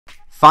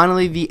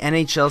Finally, the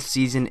NHL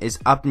season is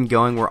up and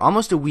going. We're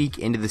almost a week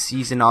into the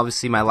season.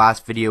 Obviously, my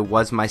last video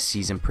was my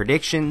season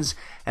predictions,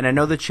 and I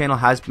know the channel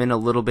has been a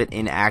little bit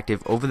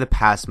inactive over the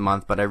past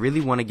month, but I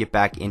really want to get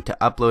back into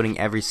uploading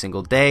every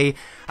single day.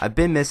 I've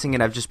been missing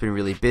it. I've just been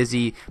really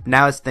busy.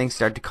 Now as things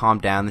start to calm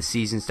down, the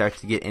season starts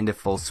to get into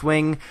full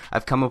swing.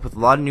 I've come up with a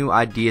lot of new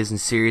ideas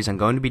and series I'm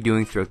going to be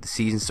doing throughout the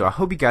season, so I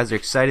hope you guys are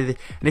excited.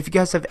 And if you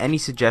guys have any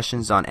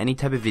suggestions on any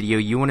type of video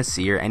you want to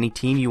see or any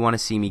team you want to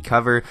see me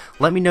cover,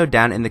 let me know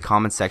down in the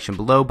comments section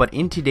below. But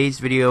in today's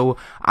video,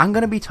 I'm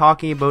going to be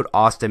talking about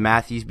Auston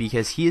Matthews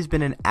because he has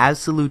been an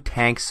absolute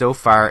tank so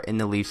far in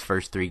the Leafs'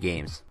 first 3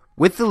 games.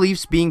 With the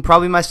Leafs being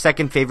probably my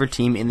second favorite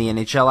team in the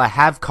NHL, I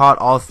have caught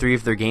all 3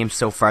 of their games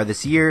so far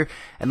this year,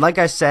 and like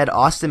I said,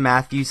 Auston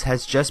Matthews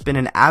has just been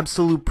an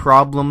absolute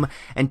problem,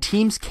 and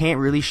teams can't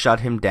really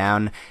shut him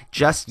down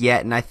just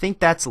yet, and I think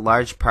that's a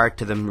large part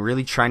to them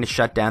really trying to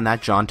shut down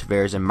that John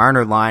Tavares and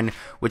Marner line,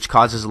 which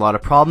causes a lot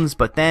of problems.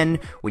 But then,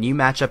 when you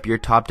match up your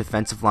top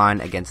defensive line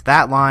against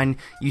that line,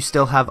 you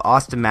still have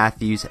Auston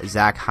Matthews,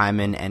 Zach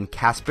Hyman, and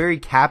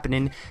Kasperi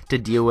Kapanen to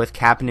deal with.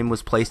 Kapanen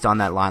was placed on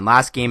that line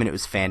last game, and it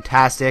was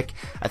fantastic.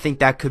 I think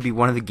that could be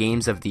one of the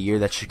games of the year,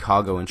 that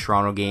Chicago and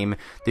Toronto game,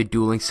 the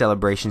dueling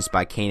celebrations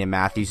by Kane and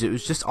Matthews. It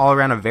was just all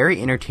around a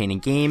very entertaining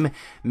game.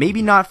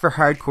 Maybe not for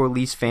hardcore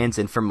Leafs fans,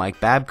 and for Mike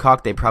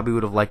Babcock, they probably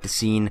would have liked to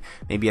seen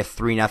maybe a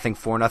 3-0,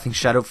 4-0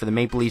 shutout for the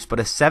Maple Leafs, but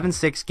a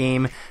 7-6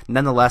 game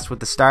nonetheless,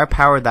 with the star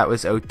power that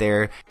was out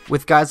there,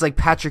 with guys like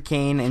Patrick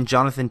Kane and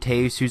Jonathan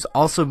Toews, who's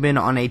also been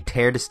on a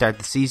tear to start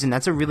the season.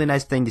 That's a really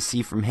nice thing to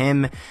see from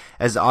him,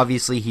 as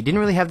obviously he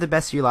didn't really have the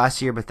best year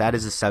last year, but that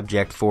is a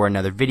subject for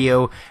another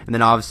video. And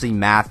then obviously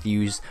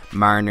Matthews,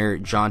 Marner,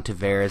 John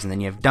Tavares, and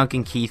then you have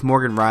Duncan Keith,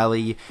 Morgan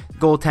Riley,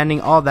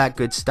 goaltending, all that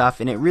good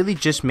stuff, and it really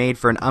just made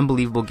for an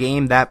unbelievable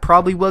game that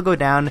probably will go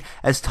down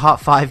as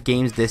top 5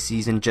 games this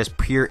season, just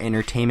pure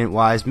entertainment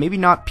wise. Maybe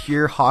not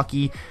pure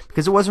hockey,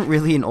 because it wasn't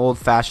really an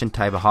old-fashioned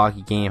type of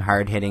hockey game,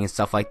 hard hitting and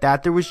stuff like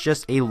that. There was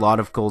just a lot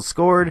of goals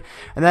scored,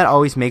 and that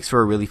always makes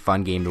for a really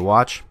fun game to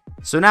watch.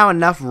 So now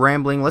enough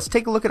rambling, let's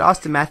take a look at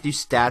Auston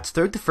Matthews' stats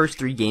throughout the first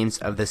 3 games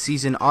of the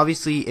season.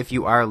 Obviously, if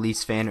you are a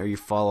Leafs fan or you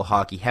follow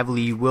hockey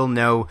heavily, you will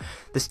know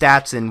the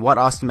stats and what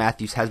Auston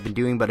Matthews has been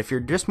doing, but if you're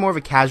just more of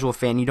a casual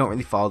fan, you don't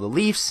really follow the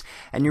Leafs,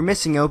 and you're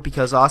missing out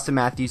because Auston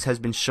Matthews has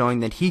been showing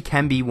that he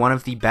can be one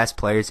of the best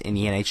players in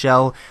the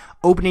NHL.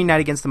 Opening night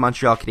against the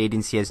Montreal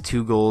Canadiens, he has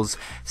 2 goals,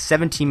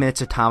 17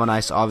 minutes of time on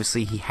ice.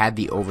 Obviously, he had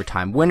the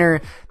overtime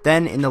winner.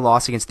 Then, in the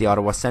loss against the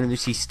Ottawa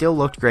Senators, he still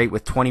looked great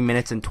with 20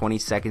 minutes and 20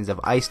 seconds of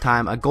ice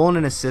time, a goal and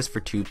an assist for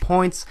 2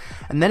 points.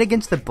 And then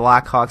against the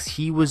Blackhawks,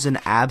 he was an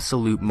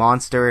absolute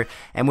monster,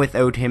 and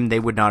without him, they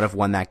would not have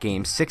won that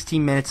game.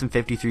 16 minutes and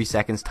 53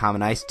 seconds time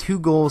on ice, 2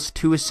 goals,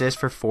 2 assists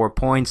for 4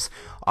 points.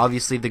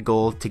 Obviously, the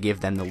goal to give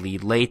them the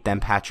lead late,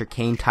 then Patrick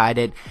Kane tied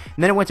it,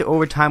 and then it went to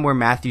overtime where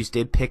Matthews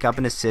did pick up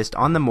an assist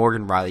on the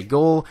Morgan Riley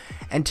goal.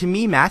 And to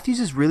me, Matthews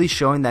is really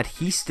showing that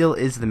he still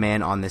is the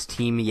man on this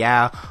team.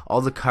 Yeah,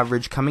 all the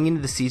coverage coming into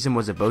the season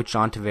was about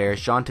John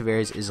Tavares. John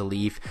Tavares is a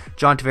Leaf.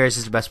 John Tavares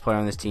is the best player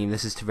on this team.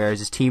 This is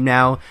Tavares' team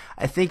now.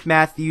 I think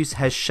Matthews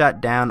has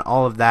shut down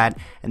all of that,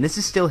 and this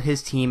is still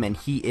his team, and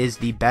he is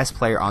the best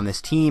player on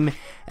this team.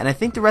 And I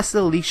think the rest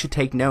of the league should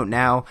take note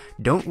now.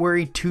 Don't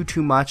worry too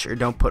much, or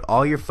don't put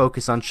all your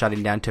focus on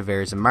shutting down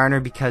Tavares and Marner,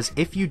 because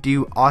if you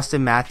do,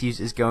 Auston Matthews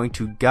is going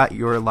to gut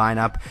your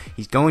lineup.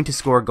 He's going to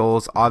score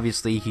goals.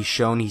 Obviously, he's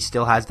shown he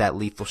still has that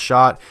lethal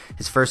shot.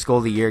 His first goal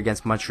of the year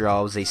against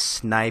Montreal was a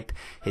snipe.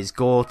 His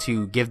goal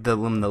to give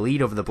them the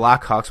lead over the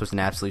Blackhawks was an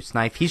absolute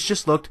snipe. He's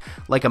just looked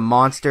like a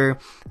monster.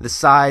 The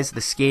size,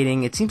 the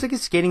skating, it seems like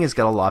his skating has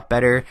got a lot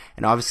better,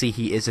 and obviously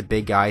he is a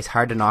big guy. He's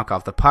hard to knock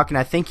off the puck, and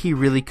I think he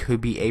really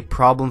could be a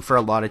problem for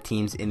a lot of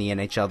teams in the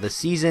NHL this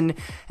season.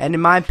 And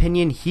in my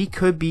opinion, he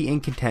could be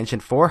in contention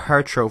for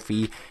Hart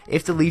Trophy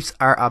if the Leafs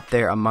are up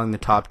there among the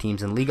top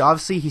teams in the league.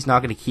 Obviously, he's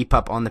not going to keep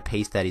up on the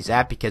pace that he's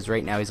at, because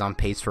right now he's on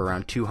pace for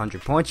around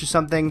 200 points or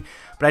something,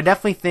 but I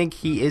definitely think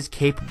he is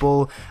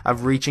capable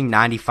of reaching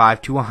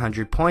 95 to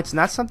 100 points, and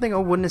that's something I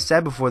wouldn't have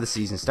said before the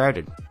season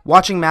started.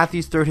 Watching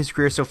Matthews throughout his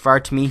career so far,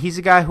 to me, he's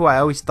a guy who I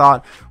always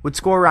thought would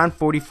score around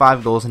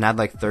 45 goals and had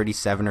like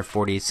 37 or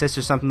 40 assists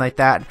or something like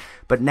that,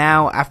 but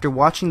now, after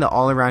watching the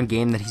all-around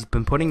game that he's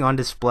been putting on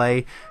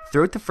display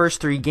throughout the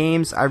first 3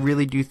 games, I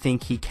really do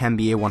think he can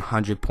be a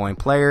 100-point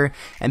player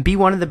and be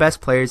one of the best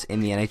players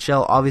in the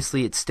NHL.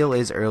 Obviously, it still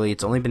is early.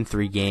 It's only been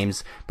 3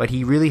 games, but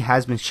he really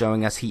has been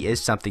showing us he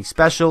is something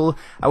special.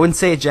 I wouldn't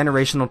say a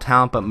generational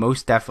talent, but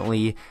most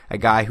definitely a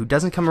guy who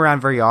doesn't come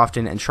around very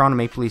often. And Toronto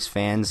Maple Leafs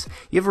fans,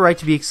 you have a right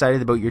to be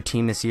excited about your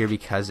team this year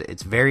because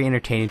it's very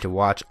entertaining to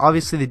watch.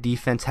 Obviously, the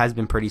defense has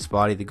been pretty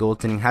spotty. The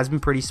goaltending has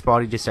been pretty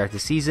spotty to start the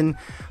season,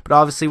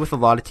 but obviously with a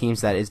lot of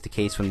teams that is the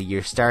case when the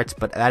year starts,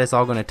 but that is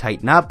all going to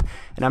tighten up. up,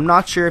 and I'm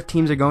not sure if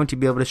teams are going to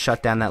be able to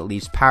shut down that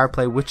Leafs power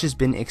play, which has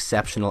been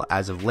exceptional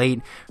as of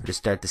late or to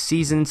start the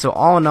season. So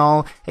all in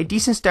all, a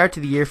decent start to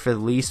the year for the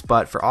Leafs,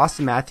 but for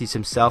Auston Matthews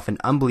himself, an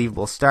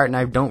unbelievable start, and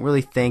I don't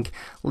really think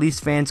Leafs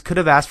fans could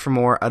have asked for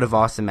more out of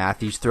Auston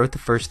Matthews throughout the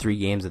first 3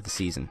 games of the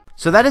season.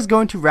 So that is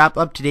going to wrap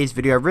up today's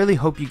video. I really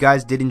hope you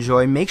guys did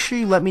enjoy. Make sure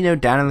you let me know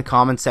down in the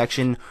comment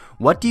section,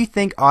 what do you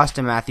think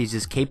Auston Matthews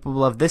is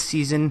capable of this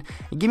season?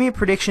 And give me a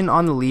prediction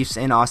on the Leafs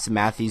and Auston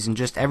Matthews and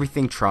just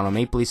everything Toronto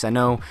Maple Leafs. I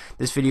know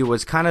this video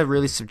was kind of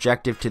really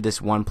subjective to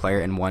this one player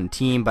and one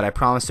team, but I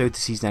promise throughout the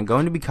season I'm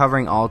going to be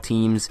covering all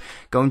teams,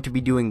 going to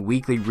be doing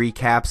weekly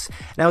recaps,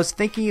 and I was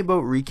thinking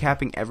about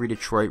recapping every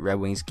Detroit Red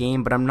Wings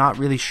game, but I'm not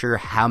really sure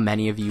how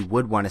many of you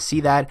would want to see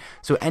that.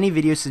 So any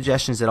video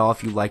suggestions at all,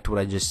 if you liked what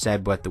I just said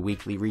about the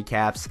weekly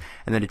recaps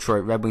and the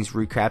Detroit Red Wings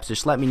recaps,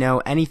 just let me know.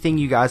 Anything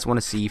you guys want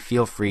to see,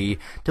 feel free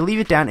to leave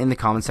it down in the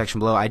comment section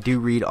below. I do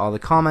read all the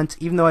comments,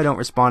 even though I don't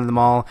respond to them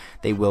all,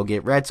 they will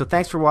get read. So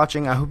thanks for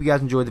watching. I hope you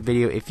guys enjoyed the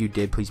video. If you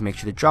did, please make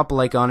sure to drop a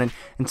like on it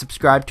and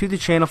subscribe to the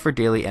channel for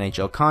daily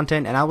NHL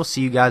content, and I will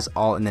see you guys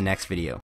all in the next video.